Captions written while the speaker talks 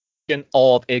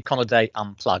Of Econoday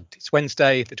Unplugged. It's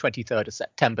Wednesday, the 23rd of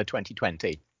September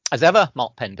 2020. As ever,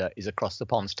 Mark Pender is across the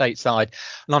pond stateside,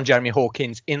 and I'm Jeremy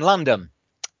Hawkins in London.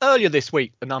 Earlier this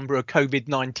week, the number of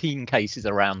COVID-19 cases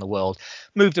around the world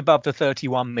moved above the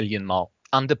 31 million mark,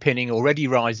 underpinning already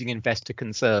rising investor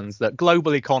concerns that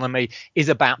global economy is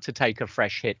about to take a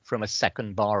fresh hit from a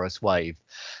second virus wave.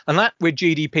 And that with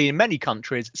GDP in many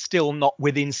countries still not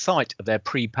within sight of their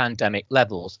pre-pandemic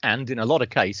levels, and in a lot of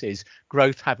cases,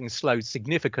 growth having slowed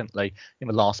significantly in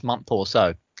the last month or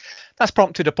so. That's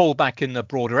prompted a pullback in the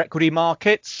broader equity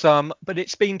markets, but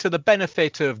it's been to the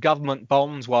benefit of government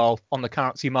bonds, while on the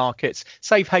currency markets,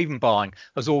 safe haven buying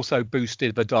has also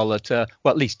boosted the dollar to,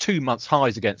 well, at least 2 months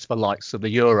highs against the likes of the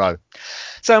euro.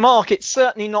 So, Mark, it's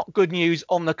certainly not good news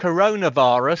on the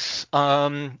coronavirus.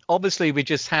 Obviously, we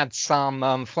just had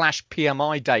some flash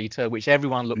PMI data, which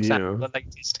everyone looks at, the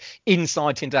latest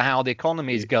insight into how the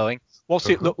economy is going. What's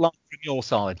it look like from your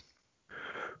side?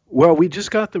 Well, we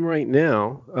just got them right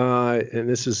now, and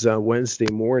this is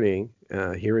Wednesday morning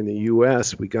here in the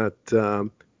U.S. We got these are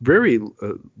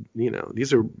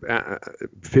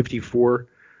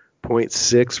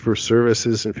 54.6 for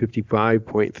services and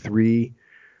 55.3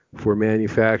 for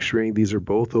manufacturing. These are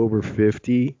both over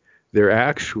 50. They're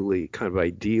actually kind of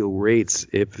ideal rates.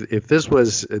 If this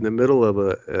was in the middle of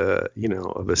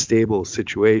a stable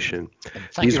situation,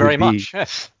 thank you very much.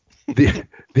 Yes.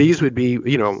 These would be,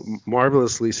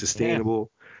 marvelously sustainable,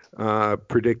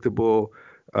 predictable,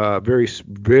 very,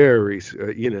 very,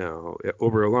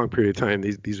 over a long period of time.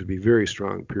 These would be very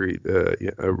strong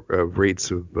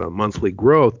rates of monthly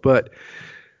growth. But,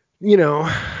 we're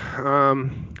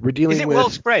dealing with. Is it well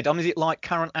spread? Is it like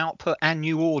current output and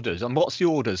new orders? And what's the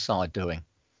orders side doing?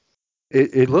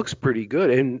 It looks pretty good,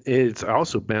 and it's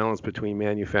also balanced between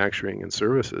manufacturing and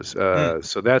services.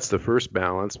 So that's the first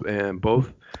balance, and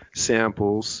both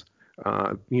samples,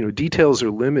 details are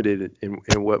limited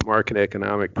in what market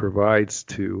economic provides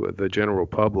to the general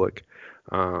public,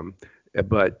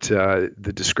 but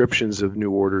the descriptions of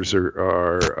new orders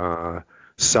are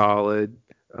solid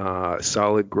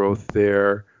growth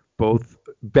there. Both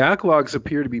backlogs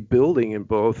appear to be building in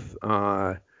both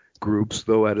groups,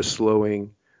 though at a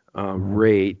slowing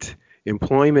rate.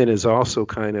 Employment is also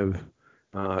kind of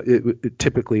it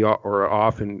typically or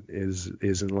often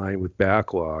is in line with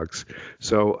backlogs.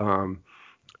 So,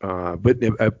 but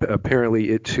apparently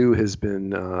it too has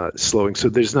been slowing. So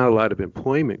there's not a lot of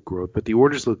employment growth, but the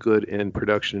orders look good and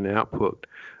production and output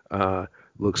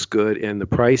looks good, and the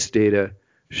price data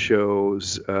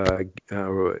shows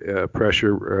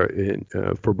pressure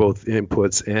for both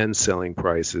inputs and selling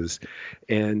prices.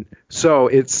 And so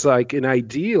it's like an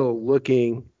ideal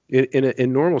looking,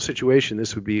 in normal situation,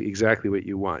 this would be exactly what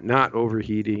you want. Not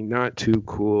overheating, not too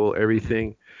cool,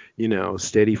 everything,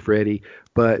 steady Freddy,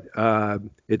 but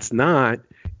it's not.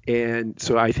 And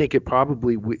so I think it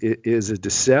probably is a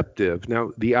deceptive.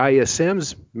 Now, the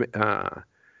ISM's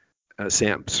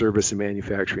service and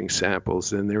manufacturing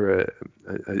samples, and they're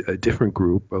a different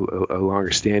group, a longer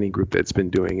standing group that's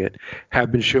been doing it,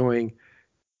 have been showing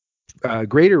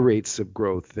greater rates of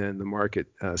growth than the market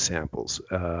samples.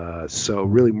 So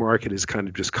really market is kind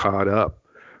of just caught up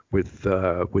with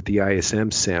the ISM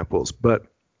samples. But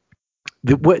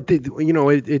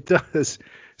it does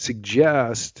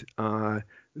suggest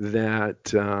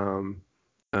that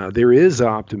there is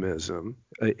optimism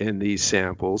in these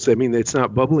samples. I mean, it's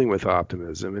not bubbling with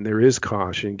optimism, and there is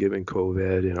caution given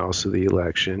COVID and also the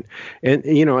election,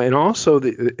 and also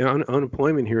the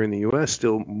unemployment here in the U.S.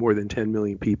 still more than 10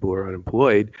 million people are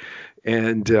unemployed,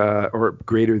 and or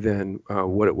greater than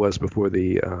what it was before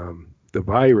the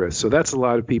virus. So that's a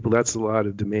lot of people. That's a lot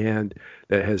of demand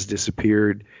that has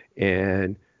disappeared,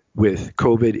 and with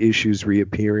COVID issues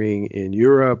reappearing in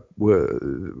Europe,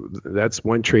 that's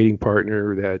one trading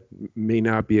partner that may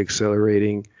not be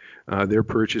accelerating their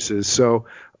purchases. So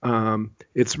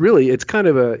it's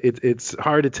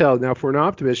hard to tell. Now, for an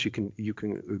optimist, you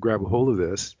can grab a hold of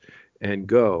this and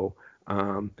go.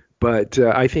 But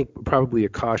I think probably a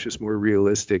cautious, more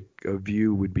realistic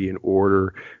view would be an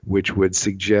order which would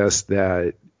suggest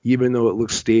that even though it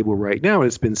looks stable right now,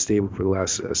 it's been stable for the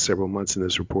last several months in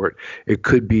this report, it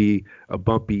could be a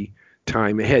bumpy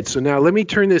time ahead. So now let me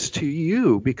turn this to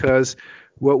you, because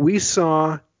what we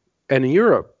saw in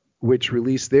Europe, which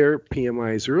released their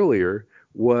PMIs earlier,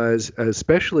 was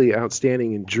especially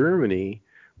outstanding in Germany,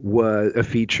 was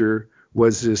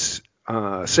this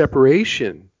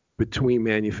separation between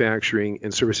manufacturing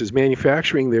and services.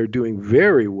 Manufacturing, they're doing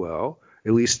very well,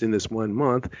 at least in this 1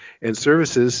 month, and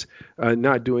services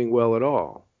not doing well at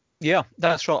all. Yeah,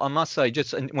 that's right. I must say,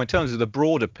 just in terms of the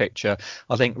broader picture,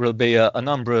 I think there'll be a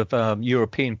number of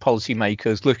European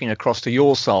policymakers looking across to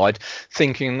your side,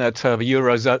 thinking that the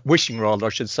Eurozone, wishing rather, I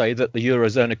should say, that the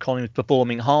Eurozone economy is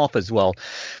performing half as well.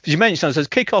 As you mentioned, as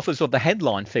kickoffers of the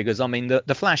headline figures, I mean,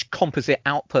 the Flash Composite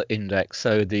Output Index,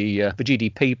 so the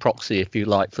GDP proxy, if you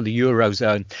like, for the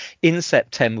Eurozone in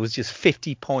September was just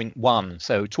 50.1.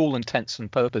 So to all intents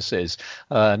and purposes,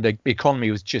 the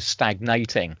economy was just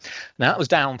stagnating. Now, that was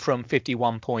down from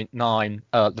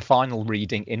 51.9, the final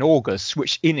reading in August,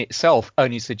 which in itself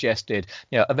only suggested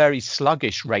a very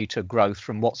sluggish rate of growth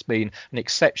from what's been an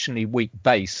exceptionally weak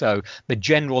base. So the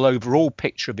general overall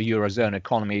picture of the Eurozone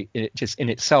economy just in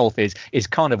itself is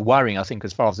kind of worrying, I think,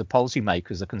 as far as the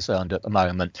policymakers are concerned at the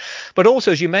moment. But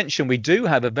also, as you mentioned, we do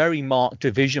have a very marked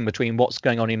division between what's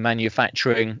going on in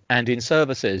manufacturing and in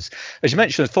services. As you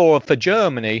mentioned, for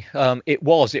Germany, it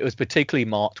was particularly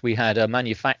marked. We had a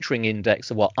manufacturing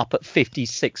index of up at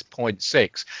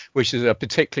 56.6, which is a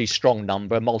particularly strong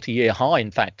number, a multi-year high,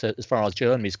 in fact, as far as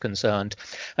Germany is concerned.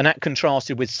 And that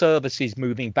contrasted with services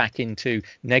moving back into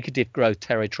negative growth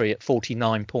territory at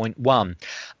 49.1.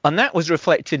 And that was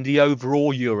reflected in the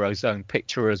overall Eurozone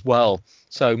picture as well.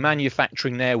 So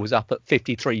manufacturing there was up at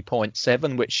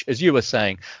 53.7, which, as you were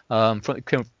saying,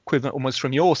 equivalent almost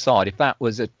from your side, if that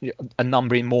was a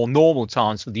number in more normal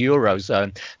times for the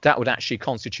Eurozone, that would actually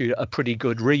constitute a pretty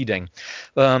good reading.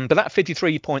 But that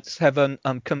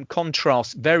 53.7 can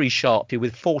contrast very sharply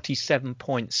with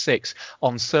 47.6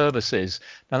 on services.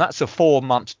 Now, that's a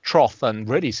 4-month trough and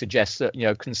really suggests that,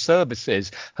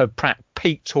 services have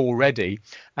peaked already.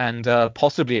 And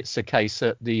possibly it's the case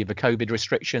that the COVID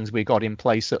restrictions we got in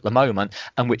place at the moment,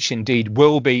 and which indeed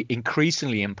will be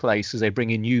increasingly in place as they bring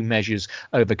in new measures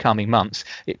over coming months,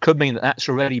 it could mean that that's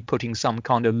already putting some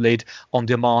kind of lid on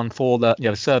demand for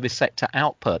the service sector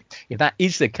output. If that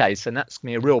is the case, then that's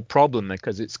going to be a real problem,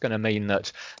 because it's going to mean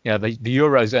that the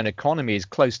Eurozone economy is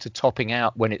close to topping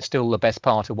out when it's still the best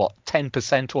part of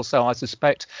 10% or so, I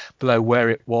suspect, below where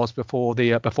it was before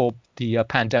the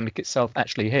pandemic itself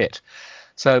actually hit.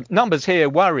 So numbers here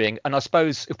worrying. And I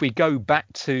suppose if we go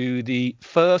back to the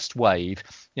first wave,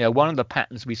 one of the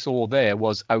patterns we saw there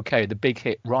was, the big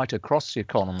hit right across the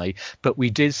economy, but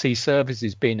we did see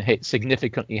services being hit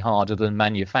significantly harder than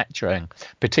manufacturing,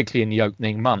 particularly in the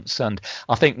opening months. And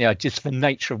I think just the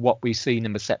nature of what we've seen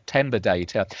in the September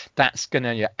data, that's going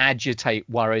to agitate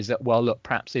worries that,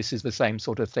 perhaps this is the same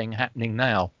sort of thing happening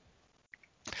now.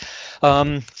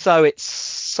 So it's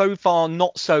so far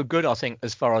not so good, I think,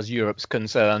 as far as Europe's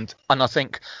concerned. And I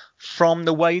think from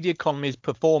the way the economy is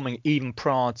performing, even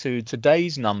prior to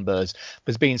today's numbers,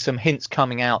 there's been some hints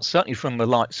coming out, certainly from the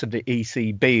likes of the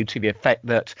ECB, to the effect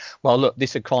that,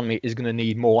 this economy is going to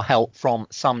need more help from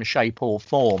some shape or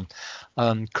form.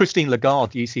 Christine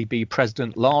Lagarde, the ECB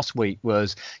president, last week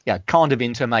was kind of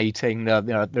intimating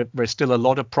that there's still a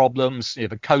lot of problems. The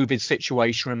COVID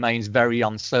situation remains very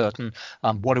uncertain.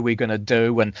 What are we going to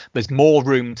do? And there's more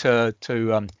room to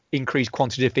increase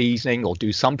quantitative easing or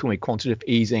do something with quantitative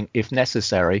easing if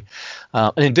necessary.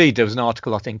 And indeed, there was an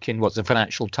article, I think, in the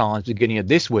Financial Times beginning of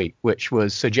this week, which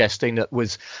was suggesting that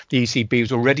the ECB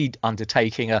was already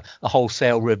undertaking a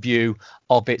wholesale review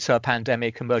of its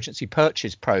pandemic emergency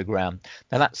purchase program.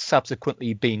 Now, that's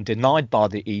subsequently been denied by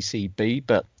the ECB,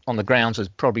 but on the grounds there's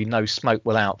probably no smoke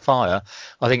without fire.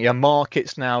 I think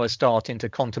markets now are starting to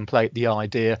contemplate the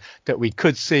idea that we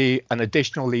could see an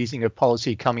additional easing of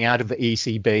policy coming out of the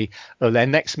ECB at their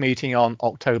next meeting on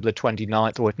October the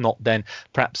 29th, or if not, then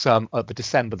perhaps at the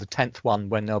December the 10th one,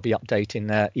 when they'll be updating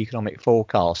their economic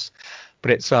forecasts.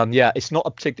 But it's it's not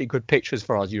a particularly good picture as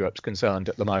far as Europe's concerned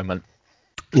at the moment.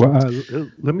 Well,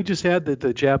 let me just add that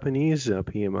the Japanese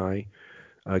PMI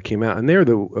came out, and they're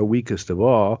the weakest of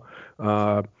all.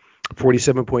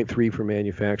 47.3 for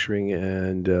manufacturing,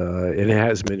 and it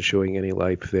hasn't been showing any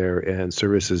life there, and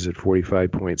services at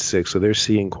 45.6. So they're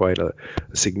seeing quite a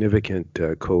significant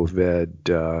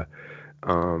COVID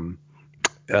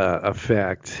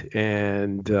effect,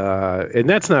 and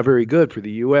that's not very good for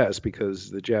the U.S. because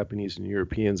the Japanese and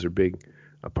Europeans are big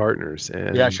partners,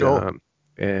 and yeah, sure.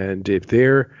 And if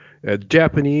they're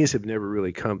Japanese have never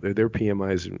really come, their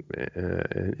PMIs,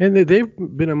 and they've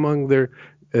been among their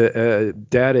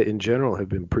data in general have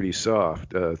been pretty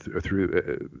soft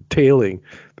through tailing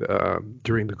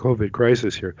during the COVID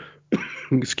crisis here.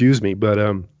 Excuse me, but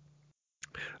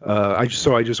I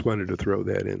just wanted to throw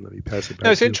that in. Let me pass it back.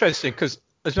 No, it's interesting because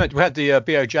we had the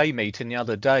BOJ meeting the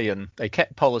other day, and they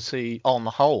kept policy on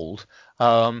hold.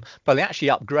 But they actually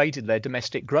upgraded their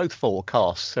domestic growth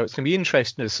forecast. So it's going to be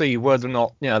interesting to see whether or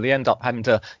not they end up having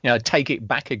to take it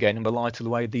back again in the light of the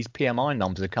way these PMI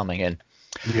numbers are coming in.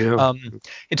 Yeah.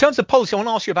 In terms of policy, I want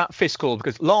to ask you about fiscal,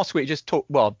 because last week just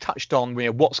touched on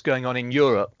what's going on in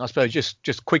Europe. I suppose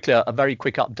just quickly a very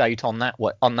quick update on that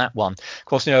one. Of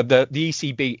course, the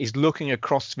ECB is looking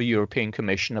across the European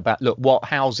Commission about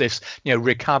how's this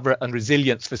recover and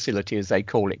resilience facility, as they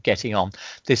call it, getting on.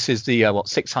 This is the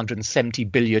 670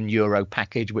 billion euro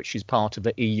package, which is part of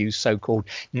the EU's so-called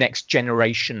next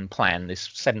generation plan, this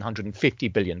 750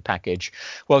 billion package.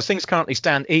 Well, as things currently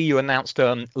stand, EU announced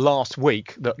last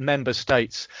week that member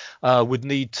states would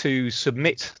need to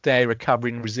submit their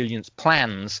recovery and resilience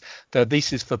plans.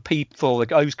 This is for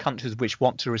those countries which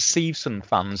want to receive some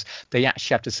funds. They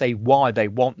actually have to say why they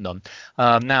want them.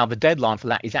 Now, the deadline for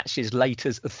that is actually as late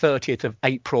as the 30th of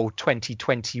April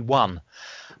 2021.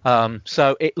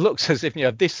 So it looks as if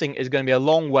this thing is going to be a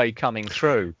long way coming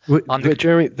through. But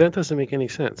Jeremy, that doesn't make any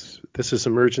sense. This is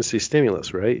emergency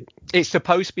stimulus, right? It's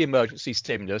supposed to be emergency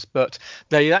stimulus, but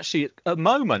they actually, at the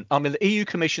moment, the EU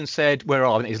Commission said,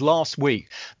 last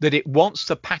week, that it wants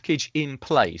the package in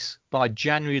place by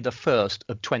January the 1st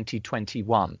of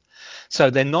 2021. So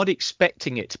they're not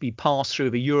expecting it to be passed through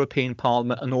the European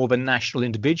Parliament and all the national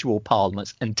individual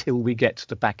parliaments until we get to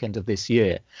the back end of this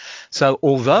year. So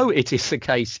although it is the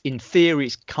case, in theory,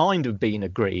 it's kind of been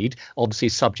agreed, obviously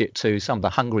subject to some of the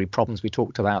Hungary problems we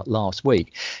talked about last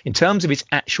week, in terms of its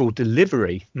actual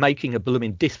delivery, making a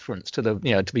blooming difference to the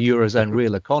Eurozone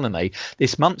real economy,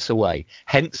 this month's away.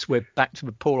 Hence, we're back to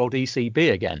the poor old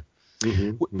ECB again,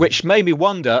 which made me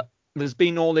wonder. There's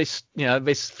been all this,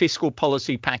 this fiscal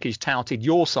policy package touted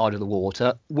your side of the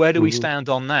water. Where do we stand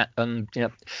on that? And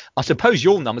I suppose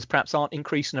your numbers perhaps aren't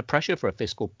increasing the pressure for a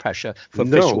fiscal pressure for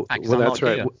fiscal package. Well, that's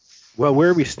right. Well,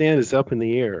 where we stand is up in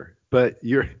the air. But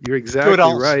you're exactly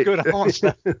right. Good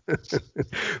answer.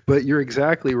 But you're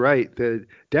exactly right. The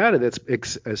data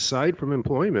that's aside from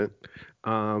employment,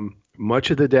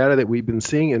 much of the data that we've been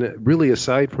seeing, and really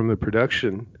aside from the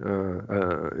production,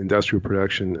 industrial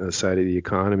production side of the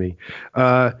economy,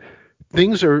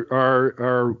 things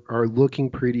are looking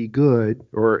pretty good,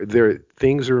 or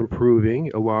things are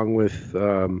improving, along with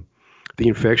the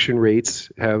infection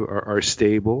rates are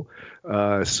stable.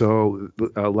 So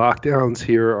lockdowns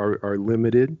here are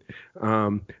limited.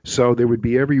 So there would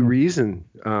be every reason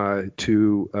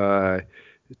to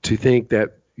think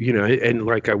that, and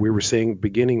like we were saying,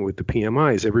 beginning with the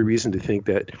PMIs, every reason to think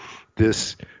that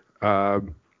this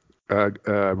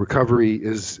recovery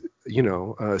is,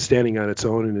 standing on its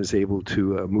own and is able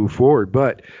to move forward.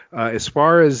 But as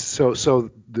far as so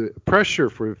the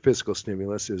pressure for fiscal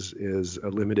stimulus is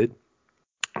limited.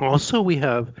 Also,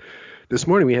 this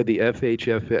morning we had the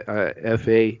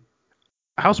FHFA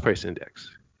house price index,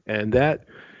 and that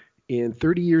in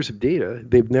 30 years of data,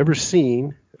 they've never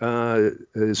seen a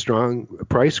strong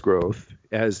price growth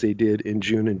as they did in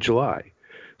June and July.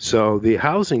 So the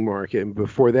housing market, and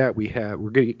before that we're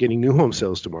getting new home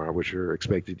sales tomorrow, which are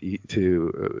expected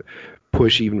to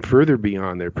push even further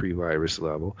beyond their pre-virus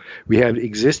level. We had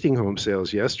existing home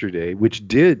sales yesterday, which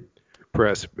did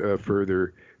press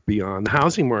further beyond. The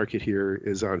housing market here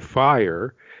is on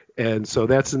fire, and so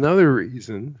that's another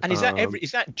reason. And is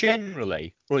that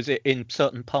generally, or is it in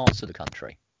certain parts of the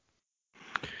country?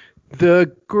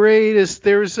 The greatest,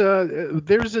 there's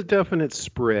a definite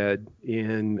spread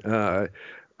in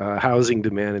housing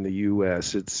demand in the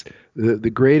U.S. It's the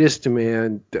greatest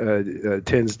demand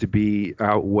tends to be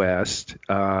out west.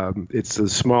 It's a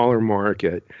smaller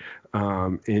market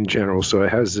in general, so it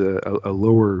has a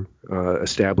lower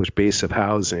established base of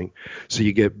housing, so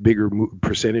you get bigger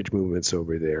percentage movements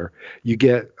over there. You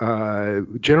get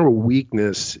general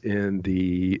weakness in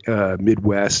the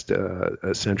Midwest,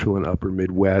 central and upper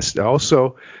Midwest,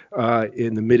 also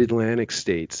in the mid-Atlantic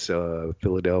states,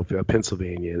 Philadelphia,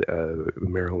 Pennsylvania,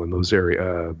 Maryland, those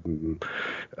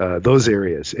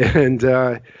areas. And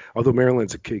although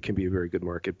Maryland can be a very good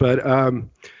market, but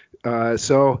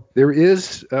so there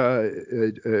is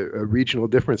regional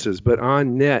differences, but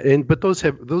on net, but those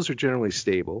are generally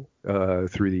stable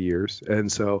through the years,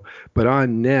 and so, but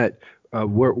on net,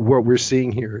 what we're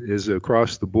seeing here is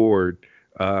across the board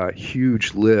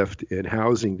huge lift in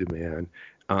housing demand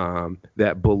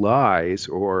that belies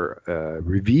or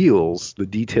reveals the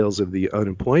details of the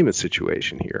unemployment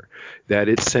situation here, that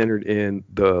it's centered in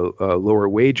the lower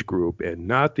wage group and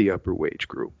not the upper wage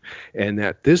group, and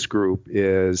that this group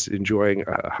is enjoying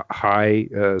high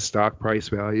stock price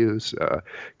values,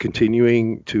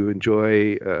 continuing to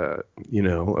enjoy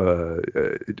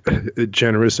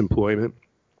generous employment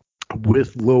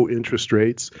with low interest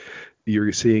rates.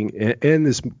 You're seeing, and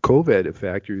this COVID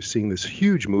effect, you're seeing this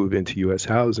huge move into U.S.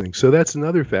 housing. So that's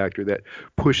another factor that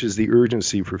pushes the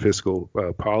urgency for fiscal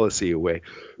policy away.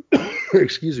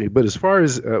 excuse me. But as far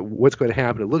as what's going to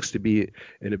happen, it looks to be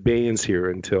an abeyance here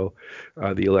until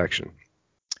the election.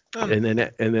 And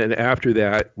then after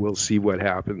that, we'll see what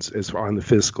happens as on the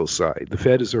fiscal side. The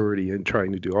Fed is already in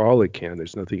trying to do all it can.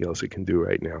 There's nothing else it can do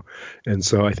right now. And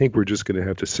so I think we're just going to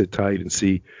have to sit tight and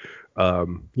see, how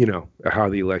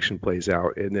the election plays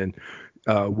out. And then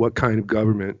what kind of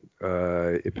government,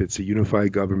 if it's a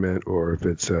unified government or if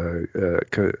it's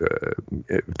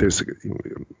if there's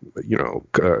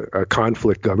a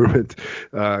conflict government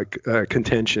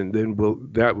contention, then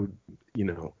that would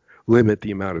limit the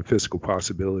amount of fiscal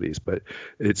possibilities. But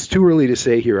it's too early to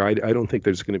say here. I don't think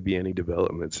there's going to be any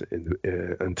developments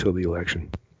until the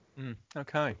election.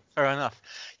 Okay, fair enough.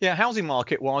 Yeah, housing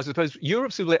market wise, I suppose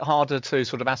Europe's a bit harder to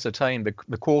sort of ascertain the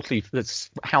quarterly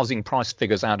housing price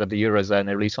figures out of the Eurozone,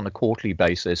 at least on a quarterly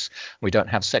basis. We don't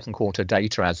have second quarter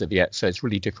data as of yet, so it's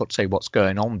really difficult to say what's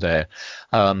going on there.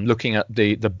 Looking at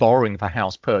the borrowing for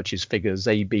house purchase figures,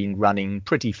 they've been running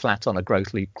pretty flat on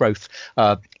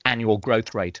a annual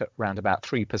growth rate at around about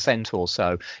 3% or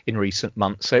so in recent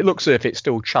months. So it looks as if it's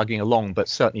still chugging along, but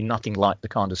certainly nothing like the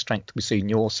kind of strength we see on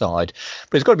your side.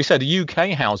 But it's got to be said, the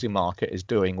UK housing market is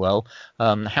doing well.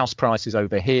 House prices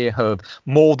over here have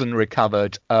more than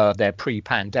recovered their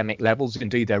pre-pandemic levels.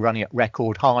 Indeed, they're running at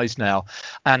record highs now.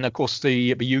 And of course,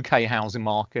 the UK housing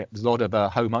market, there's a lot of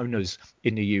homeowners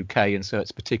in the UK, and so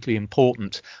it's particularly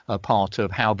important part of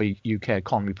how the UK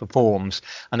economy performs.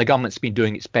 And the government's been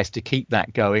doing its best to keep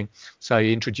that going. So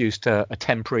he introduced a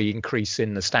temporary increase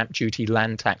in the stamp duty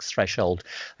land tax threshold.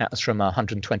 That was from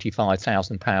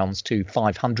 £125,000 to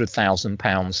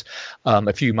 £500,000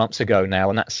 a few months ago now,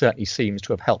 and that certainly seems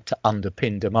to have helped to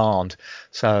underpin demand.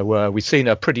 So we've seen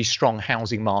a pretty strong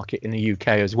housing market in the UK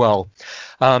as well.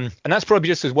 And that's probably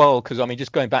just as well because,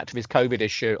 just going back to this COVID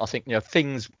issue, I think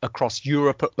things across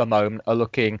Europe at the moment are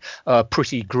looking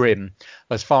pretty grim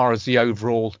as far as the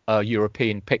overall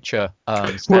European picture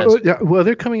stands. Well,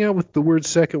 they're coming out with the word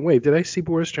second wave. Did I see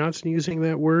Boris Johnson using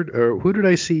that word? Or who did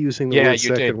I see using the word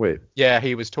second wave? Yeah,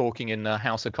 he was talking in the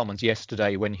House of Commons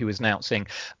yesterday when he was announcing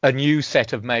a new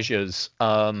set of measures.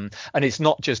 And it's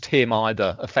not just him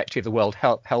either. Effectively, the World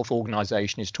Health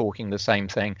Organization is talking the same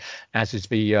thing, as is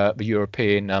the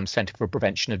European Centre for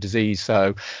Prevention of Disease.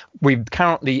 So we've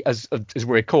currently, as we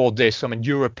record this,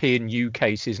 European new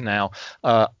cases now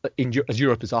as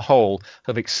Europe as a whole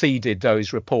have exceeded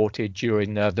those reported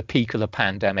during the peak of the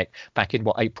pandemic back in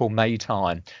April, May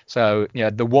time. So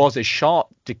there was a sharp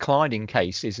decline in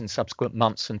cases in subsequent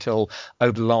months until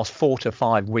over the last 4 to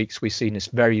 5 weeks we've seen this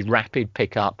very rapid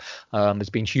pickup. There's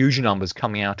been huge numbers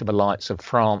coming out of the likes of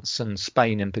France and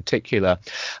Spain in particular.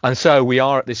 And so we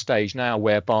are at this stage now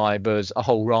whereby there's a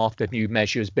whole raft of new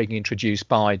measures being introduced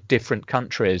by different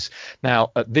countries.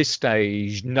 Now, at this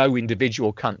stage, no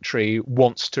individual country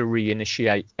wants to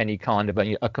reinitiate any kind of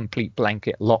a complete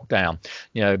blanket lockdown.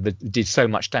 That did so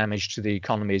much damage to the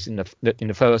economies in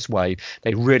the first wave.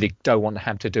 They really don't want to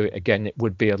have to do it again. It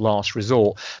would be a last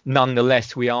resort.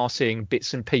 Nonetheless, we are seeing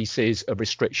bits and pieces of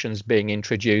restrictions being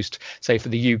introduced. Say for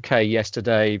the UK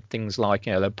yesterday, things like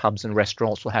the pubs and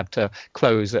restaurants will have to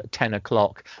close at 10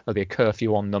 o'clock. There'll be a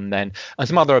curfew on them then, and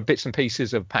some other bits and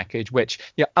pieces of package which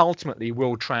ultimately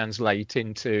will translate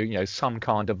into some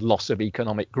kind of loss of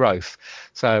economic growth.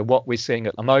 So what we're seeing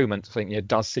at the moment, I think,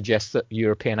 does suggest that the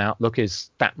European outlook is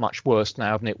that much worse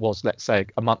now than it was, let's say,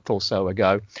 a month or so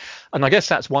ago. And I guess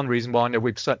that's one reason why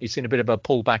we've certainly seen a bit of a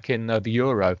pullback in the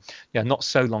euro. Not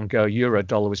so long ago, euro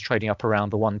dollar was trading up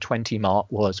around the 120 mark.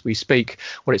 Well, as we speak,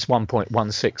 it's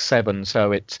 1.167.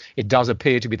 So it does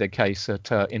appear to be the case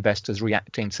that investors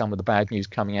reacting to some of the bad news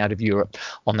coming out of Europe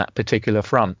on that particular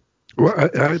front. Well,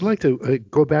 I'd like to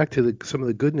go back to some of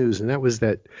the good news, and that was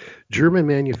that German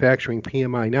manufacturing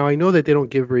PMI. Now, I know that they don't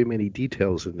give very many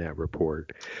details in that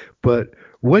report, but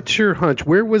what's your hunch?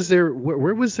 Where was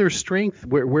their strength?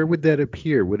 Where would that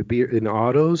appear? Would it be in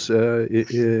autos? I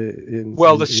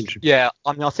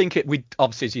think we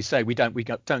obviously, as you say, we don't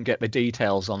get the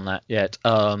details on that yet.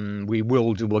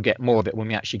 We'll get more of it when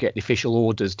we actually get the official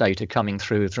orders data coming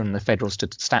through from the Federal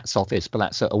Stats Office, but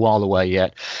that's a while away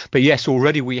yet. But yes,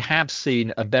 already we have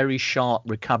seen a very sharp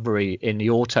recovery in the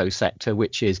auto sector,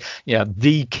 which is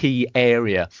the key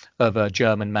area of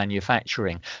German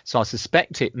manufacturing. So I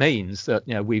suspect it means that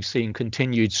we've seen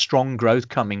continued strong growth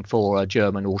coming for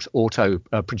German auto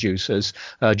producers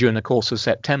during the course of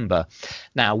September.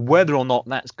 Now, whether or not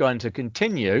that's going to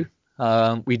continue,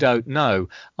 We don't know.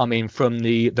 I mean, from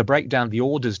the breakdown of the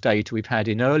orders data we've had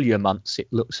in earlier months, it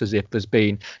looks as if there's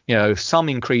been, some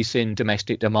increase in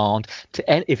domestic demand.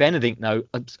 If anything,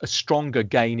 a stronger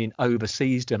gain in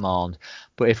overseas demand.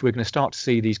 But if we're going to start to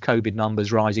see these COVID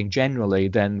numbers rising generally,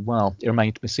 then, well, it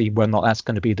remains to be seen whether or not that's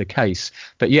going to be the case.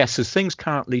 But yes, as things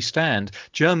currently stand,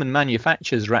 German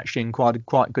manufacturers are actually in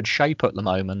quite good shape at the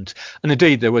moment. And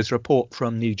indeed, there was a report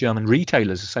from the German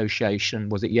Retailers Association,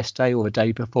 was it yesterday or the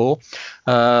day before,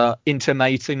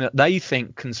 intimating that they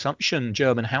think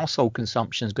German household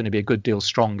consumption is going to be a good deal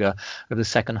stronger over the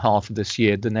second half of this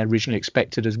year than they originally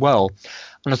expected as well.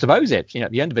 And I suppose at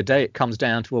the end of the day, it comes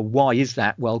down to, well, why is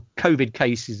that? Well, COVID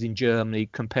cases in Germany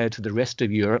compared to the rest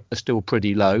of Europe are still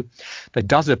pretty low. There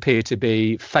does appear to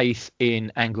be faith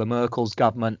in Angela Merkel's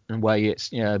government and way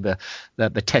it's, the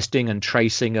testing and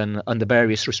tracing and the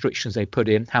various restrictions they put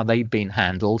in, how they've been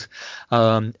handled.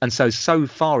 And so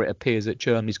far, it appears that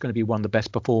Germany's going to be one of the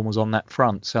best performers on that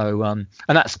front. So, and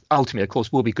that's ultimately, of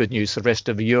course, will be good news for the rest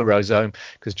of the Eurozone,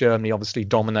 because Germany obviously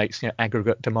dominates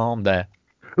aggregate demand there.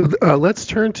 Let's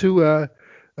turn to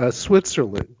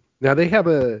Switzerland. Now, they have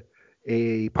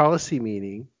a policy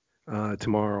meeting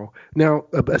tomorrow. Now,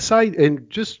 aside, and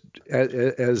just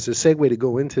as a segue to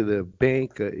go into the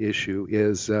bank issue,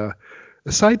 is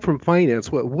aside from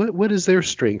finance, what is their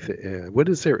strength? What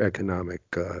is their economic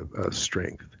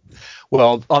strength?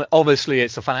 Well, obviously,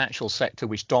 it's the financial sector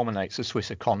which dominates the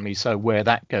Swiss economy. So where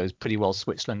that goes, pretty well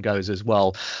Switzerland goes as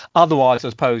well. Otherwise, I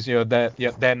suppose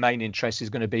their main interest is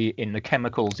going to be in the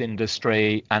chemicals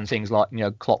industry and things like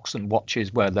clocks and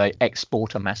watches, where they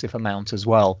export a massive amount as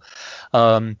well.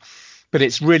 But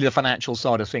it's really the financial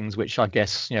side of things which I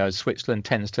guess Switzerland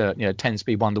tends to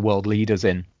be one of the world leaders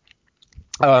in.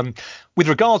 With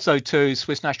regards, though, to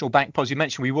Swiss National Bank policy, you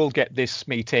mentioned we will get this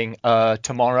meeting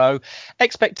tomorrow.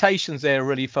 Expectations there are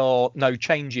really for no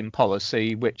change in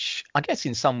policy, which I guess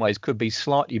in some ways could be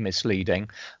slightly misleading.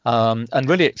 And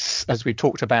really, it's, as we've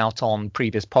talked about on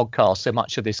previous podcasts, so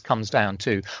much of this comes down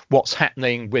to what's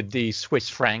happening with the Swiss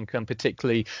franc and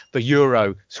particularly the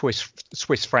euro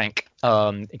Swiss franc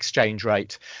exchange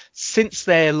rate. Since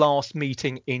their last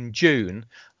meeting in June,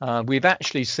 we've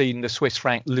actually seen the Swiss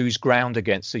franc lose ground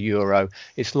against the euro.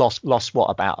 It's lost what,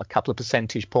 about a couple of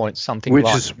percentage points, something which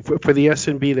like. Is for the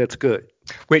SNB, that's good.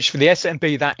 Which for the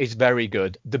SNB, that is very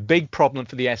good. The big problem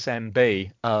for the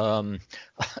SNB,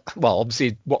 well,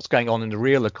 obviously what's going on in the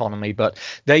real economy, but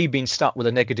they've been stuck with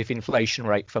a negative inflation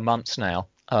rate for months now.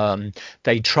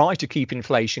 They try to keep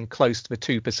inflation close to the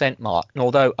 2% mark. And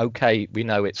although, OK, we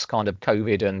know it's kind of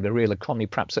COVID and the real economy,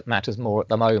 perhaps it matters more at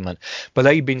the moment. But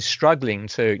they've been struggling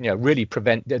to really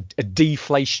prevent a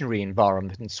deflationary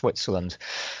environment in Switzerland.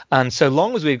 And so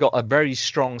long as we've got a very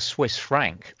strong Swiss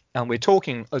franc, and we're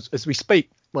talking as we speak,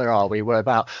 where are we? We're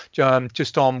about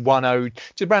just around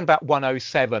about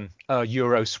 107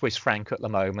 euro Swiss franc at the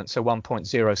moment, so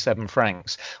 1.07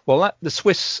 francs. Well, the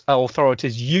Swiss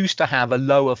authorities used to have a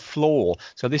lower floor.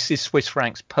 So this is Swiss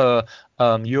francs per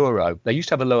euro. They used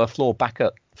to have a lower floor back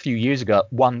a few years ago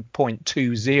at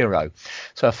 1.20.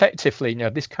 So effectively,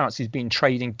 this currency has been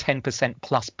trading 10%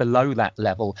 plus below that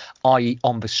level, i.e.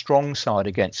 on the strong side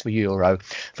against the euro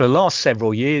for the last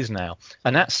several years now.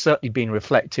 And that's certainly been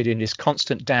reflected in this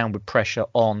constant downward pressure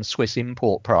on Swiss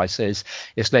import prices.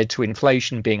 It's led to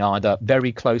inflation being either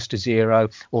very close to zero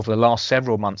or for the last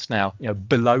several months now,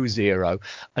 below zero,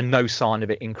 and no sign of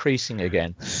it increasing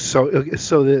again. So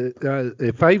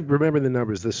if I remember the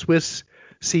numbers, the Swiss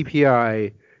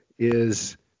CPI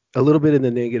is a little bit in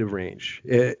the negative range,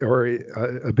 or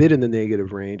a bit in the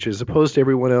negative range, as opposed to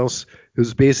everyone else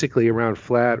who's basically around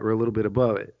flat or a little bit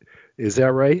above it. Is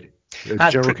that right?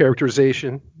 General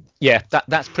characterization? Yeah,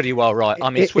 that's pretty well right.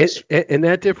 I mean, and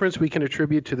that difference we can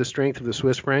attribute to the strength of the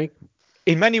Swiss franc?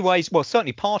 In many ways, well,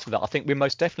 certainly part of that, I think we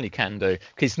most definitely can do,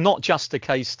 because it's not just the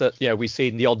case that, we've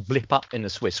seen the odd blip up in the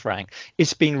Swiss franc.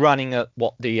 It's been running at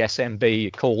what the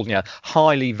SNB called,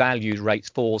 highly valued rates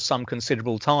for some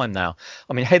considerable time now.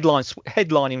 I mean,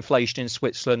 headline inflation in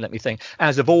Switzerland, let me think,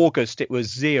 as of August, it was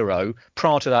zero.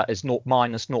 Prior to that, it's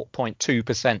minus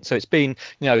 0.2%. So it's been,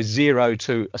 0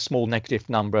 to a small negative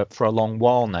number for a long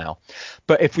while now.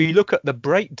 But if we look at the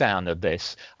breakdown of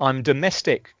this,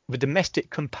 the domestic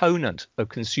component of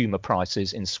consumer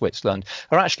prices in Switzerland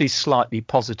are actually slightly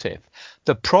positive.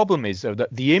 The problem is, though,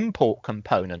 that the import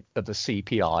component of the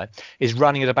CPI is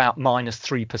running at about minus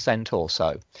 3% or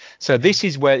so. So this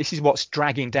is what's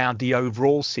dragging down the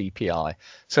overall CPI.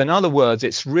 So in other words,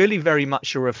 it's really very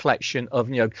much a reflection of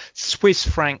Swiss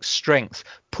franc strength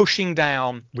pushing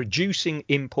down, reducing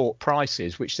import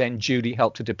prices, which then duly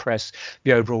help to depress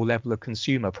the overall level of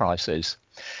consumer prices.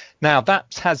 Now,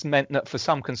 that has meant that for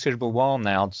some considerable while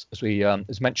now, as we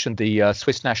as mentioned, the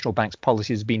Swiss National Bank's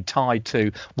policy has been tied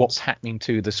to what's happening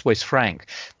to the Swiss franc.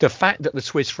 The fact that the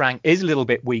Swiss franc is a little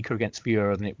bit weaker against the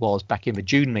euro than it was back in the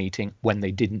June meeting when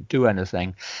they didn't do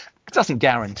anything, it doesn't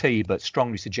guarantee, but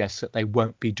strongly suggests that they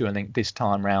won't be doing it this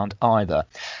time round either.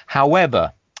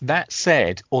 However, that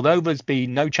said, although there's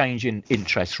been no change in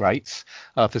interest rates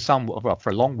for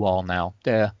a long while now,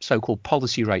 their so-called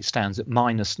policy rate stands at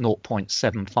minus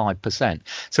 0.75%.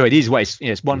 So it is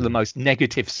it's one of the most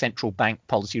negative central bank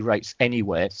policy rates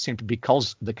anywhere, simply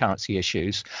because of the currency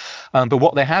issues. But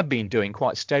what they have been doing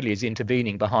quite steadily is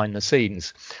intervening behind the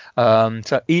scenes.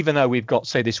 So even though we've got,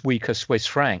 say, this weaker Swiss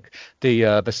franc,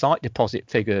 the sight deposit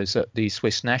figures at the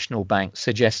Swiss National Bank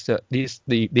suggest that the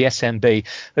SNB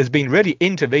has been really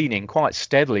intervening quite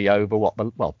steadily over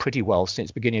pretty well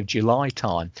since beginning of July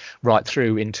time, right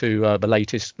through into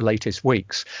the latest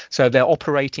weeks. So they're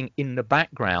operating in the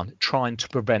background, trying to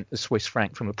prevent the Swiss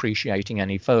franc from appreciating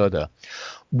any further.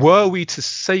 Were we to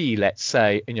see, let's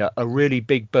say, a really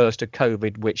big burst of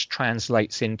COVID, which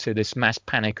translates into this mass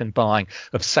panic and buying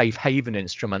of safe haven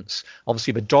instruments,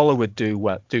 obviously the dollar would do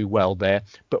well there,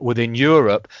 but within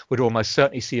Europe would almost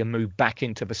certainly see a move back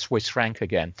into the Swiss franc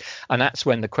again. And that's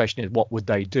when the question is, what would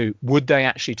they do? Would they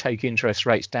actually take interest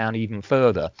rates down even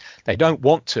further? They don't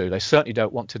want to. They certainly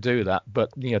don't want to do that,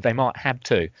 but they might have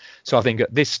to. So I think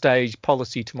at this stage,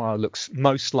 policy tomorrow looks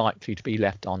most likely to be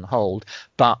left on hold,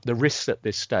 but the risks at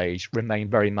this stage remain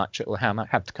very much it will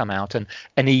have to come out and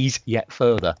ease yet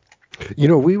further.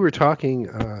 We were talking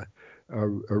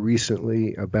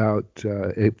recently about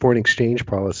foreign exchange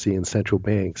policy and central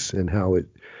banks and how it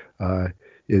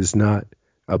is not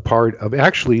a part of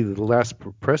actually the last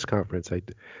press conference.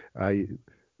 I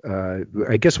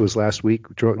guess it was last week.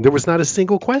 There was not a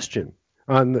single question.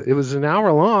 It was an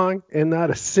hour long and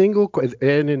not a single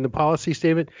and in the policy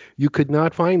statement you could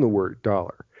not find the word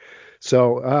dollar.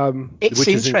 So it's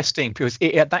interesting because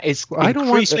that is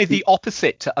increasingly the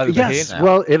opposite to over here now.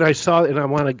 Well, and I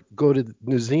want to go to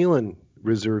New Zealand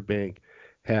Reserve Bank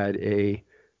had a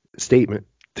statement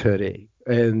today,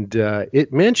 and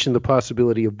it mentioned the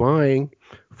possibility of buying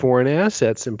foreign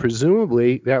assets, and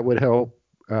presumably that would help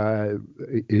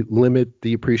limit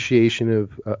the appreciation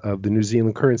of the New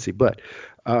Zealand currency. But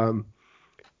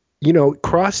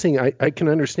crossing, I can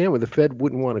understand why the Fed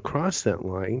wouldn't want to cross that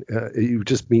line. It would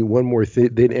just mean one more thing.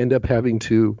 They'd end up having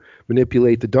to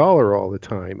manipulate the dollar all the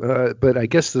time. But I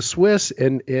guess the Swiss,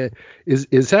 and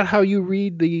is that how you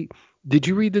read did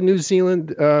you read the New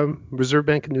Zealand Reserve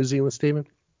Bank of New Zealand statement?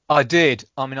 I did.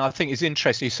 I mean, I think it's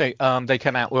interesting. You say they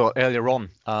came out earlier on.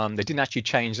 They didn't actually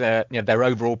change their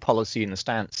overall policy in the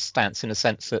stance in the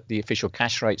sense that the official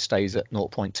cash rate stays at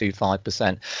 0.25%,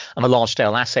 and the large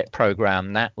scale asset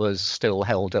program that was still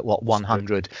held at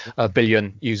 100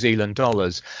 billion New Zealand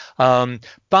dollars.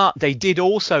 But they did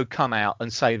also come out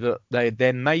and say that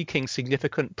they're making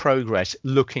significant progress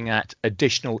looking at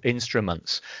additional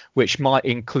instruments, which might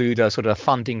include a sort of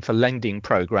funding for lending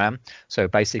program. So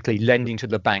basically lending to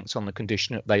the banks on the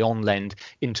condition that they on-lend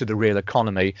into the real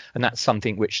economy. And that's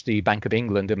something which the Bank of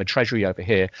England and the Treasury over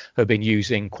here have been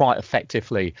using quite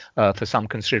effectively for some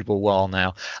considerable while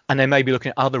now. And they may be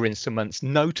looking at other instruments,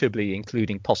 notably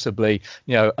including possibly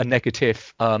a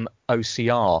negative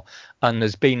OCR. And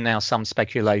there's been now some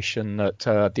speculation that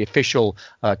the official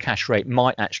cash rate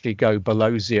might actually go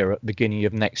below zero at the beginning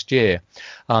of next year.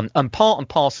 And part and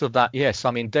parcel of that, yes, I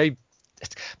mean,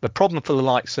 the problem for the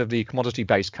likes of the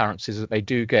commodity-based currencies is that they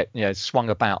do get swung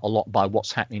about a lot by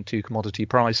what's happening to commodity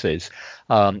prices.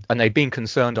 And they've been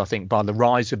concerned, I think, by the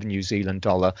rise of the New Zealand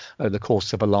dollar over the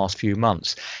course of the last few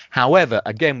months. However,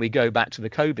 again, we go back to the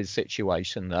COVID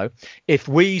situation, though. If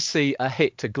we see a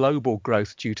hit to global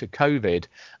growth due to COVID,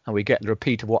 and we get the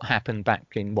repeat of what happened back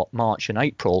in March and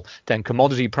April, then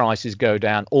commodity prices go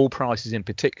down, all prices in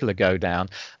particular go down,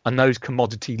 and those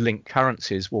commodity-linked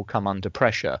currencies will come under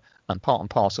pressure. And part and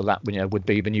parcel of that would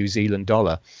be the New Zealand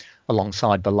dollar,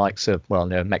 alongside the likes of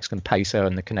Mexican peso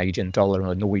and the Canadian dollar and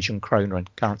the Norwegian kroner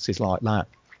and currencies like that.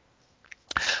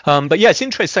 But yeah, it's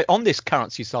interesting on this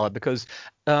currency side because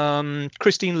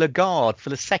Christine Lagarde, for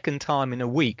the second time in a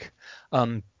week,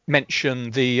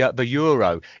 mention the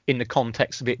euro in the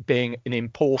context of it being an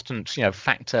important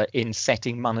factor in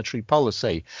setting monetary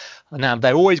policy. Now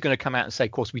they're always going to come out and say,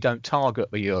 of course, we don't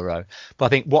target the euro, but I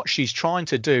think what she's trying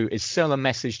to do is sell a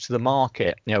message to the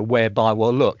market, whereby,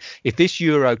 well, look, if this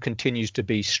euro continues to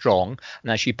be strong,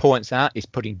 and as she points out, it's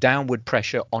putting downward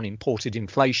pressure on imported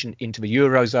inflation into the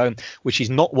eurozone, which is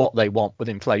not what they want with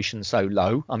inflation so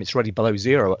low. I mean, it's already below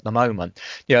zero at the moment.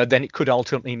 Then it could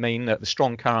ultimately mean that the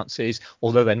strong currencies,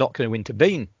 although they're not going to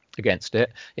intervene against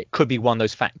it. It could be one of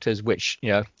those factors which,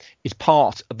 is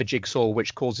part of the jigsaw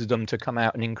which causes them to come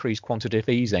out and increase quantitative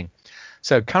easing.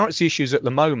 So currency issues at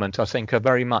the moment, I think, are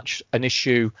very much an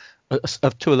issue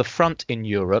to the front in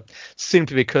Europe,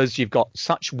 simply because you've got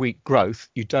such weak growth.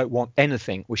 You don't want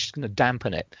anything which is going to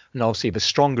dampen it. And obviously, the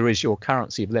stronger is your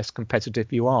currency, the less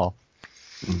competitive you are.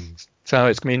 So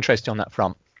it's going to be interesting on that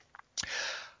front.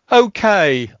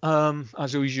 Okay,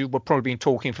 as usual, we've probably been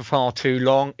talking for far too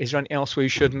long. Is there anything else we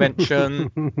should mention?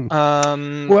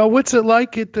 Well, what's it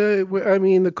like the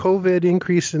COVID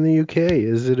increase in the UK?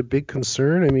 Is it a big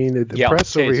concern? I mean, the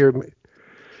press over here.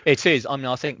 It is. I mean,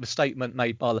 I think the statement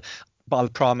made by the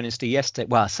Prime Minister yesterday,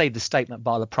 well, I say the statement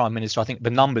by the Prime Minister, I think the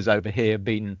numbers over here have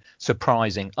been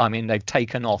surprising. I mean, they've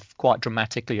taken off quite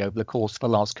dramatically over the course of the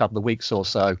last couple of weeks or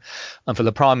so. And for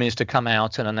the Prime Minister to come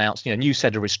out and announce, a new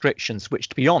set of restrictions, which,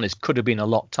 to be honest, could have been a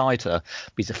lot tighter,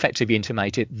 because effectively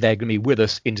intimated they're going to be with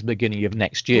us into the beginning of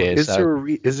next year. Is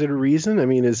it a reason? I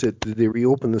mean, did they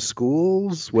reopen the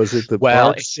schools? Was it the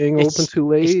bars staying open too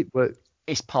late?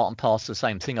 It's part and parcel of the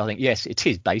same thing. I think, yes, it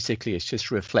is. Basically, it's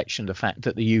just a reflection of the fact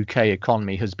that the UK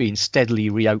economy has been steadily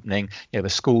reopening. The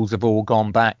schools have all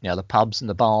gone back. The pubs and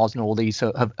the bars and all these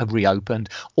have reopened,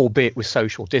 albeit with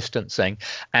social distancing.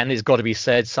 And it's got to be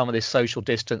said, some of this social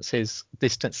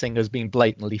distancing has been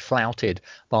blatantly flouted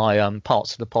by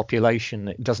parts of the population.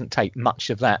 It doesn't take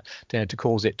much of that to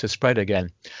cause it to spread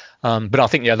again. But I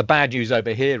think, the bad news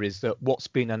over here is that what's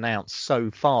been announced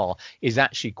so far is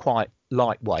actually quite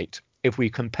lightweight. If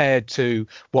we compare to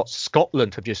what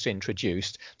Scotland have just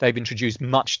introduced, they've introduced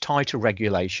much tighter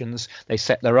regulations. They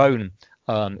set their own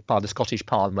by the Scottish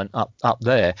Parliament up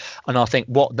there. And I think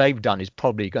what they've done is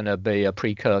probably going to be a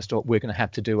precursor to what we're going to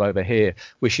have to do over here,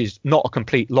 which is not a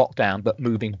complete lockdown, but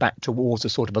moving back towards a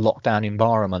sort of a lockdown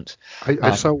environment.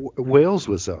 I saw Wales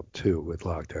was up too with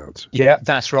lockdowns. Yeah,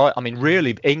 that's right. I mean,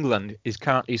 really, England is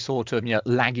currently sort of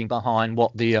lagging behind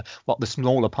what the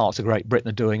smaller parts of Great Britain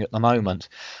are doing at the moment.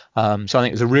 So I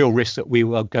think there's a real risk that we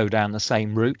will go down the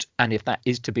same route. And if that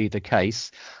is to be the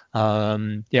case,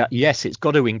 yes, it's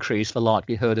got to increase the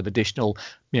likelihood of additional,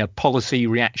 policy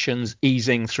reactions,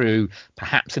 easing through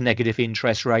perhaps a negative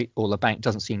interest rate, or the bank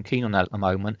doesn't seem keen on that at the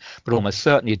moment, but almost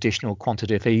certainly additional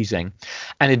quantitative easing.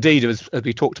 And indeed, as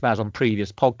we talked about on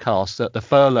previous podcasts, that the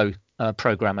furlough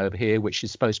program over here, which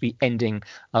is supposed to be ending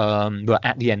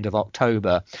at the end of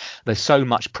October. There's so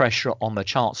much pressure on the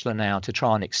Chancellor now to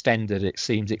try and extend it. It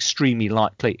seems extremely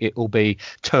likely it will be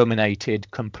terminated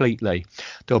completely.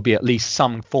 There'll be at least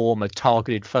some form of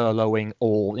targeted furloughing,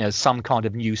 or some kind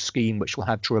of new scheme which will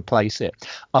have to replace it.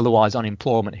 Otherwise,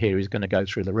 unemployment here is going to go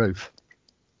through the roof.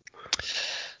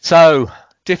 So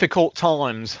difficult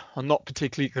times, and not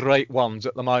particularly great ones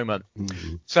at the moment.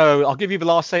 So I'll give you the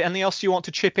last say. Anything else you want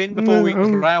to chip in before we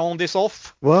round this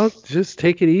off? Well, just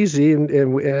take it easy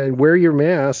and wear your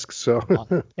mask. So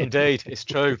indeed, it's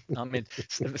true. I mean,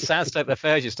 the sad state of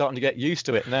affairs, you're starting to get used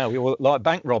to it now. We all look like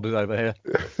bank robbers over here.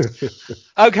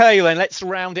 Okay, then let's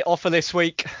round it off for this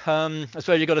week. I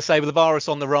suppose you've got to say, with the virus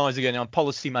on the rise again,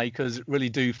 policymakers really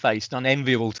do face an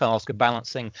unenviable task of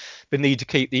balancing the need to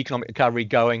keep the economic recovery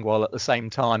going while at the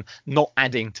same time not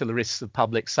adding to the risks of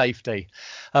public safety,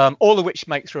 all of which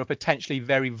makes for a potentially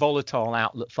very volatile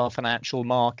outlook for financial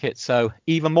markets. So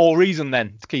even more reason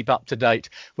then to keep up to date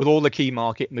with all the key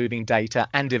market moving data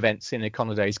and events in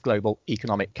Econoday's global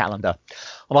economic calendar.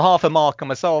 On behalf of Mark and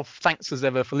myself, thanks as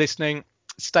ever for listening.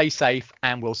 Stay safe,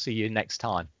 and we'll see you next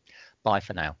time. Bye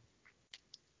for now.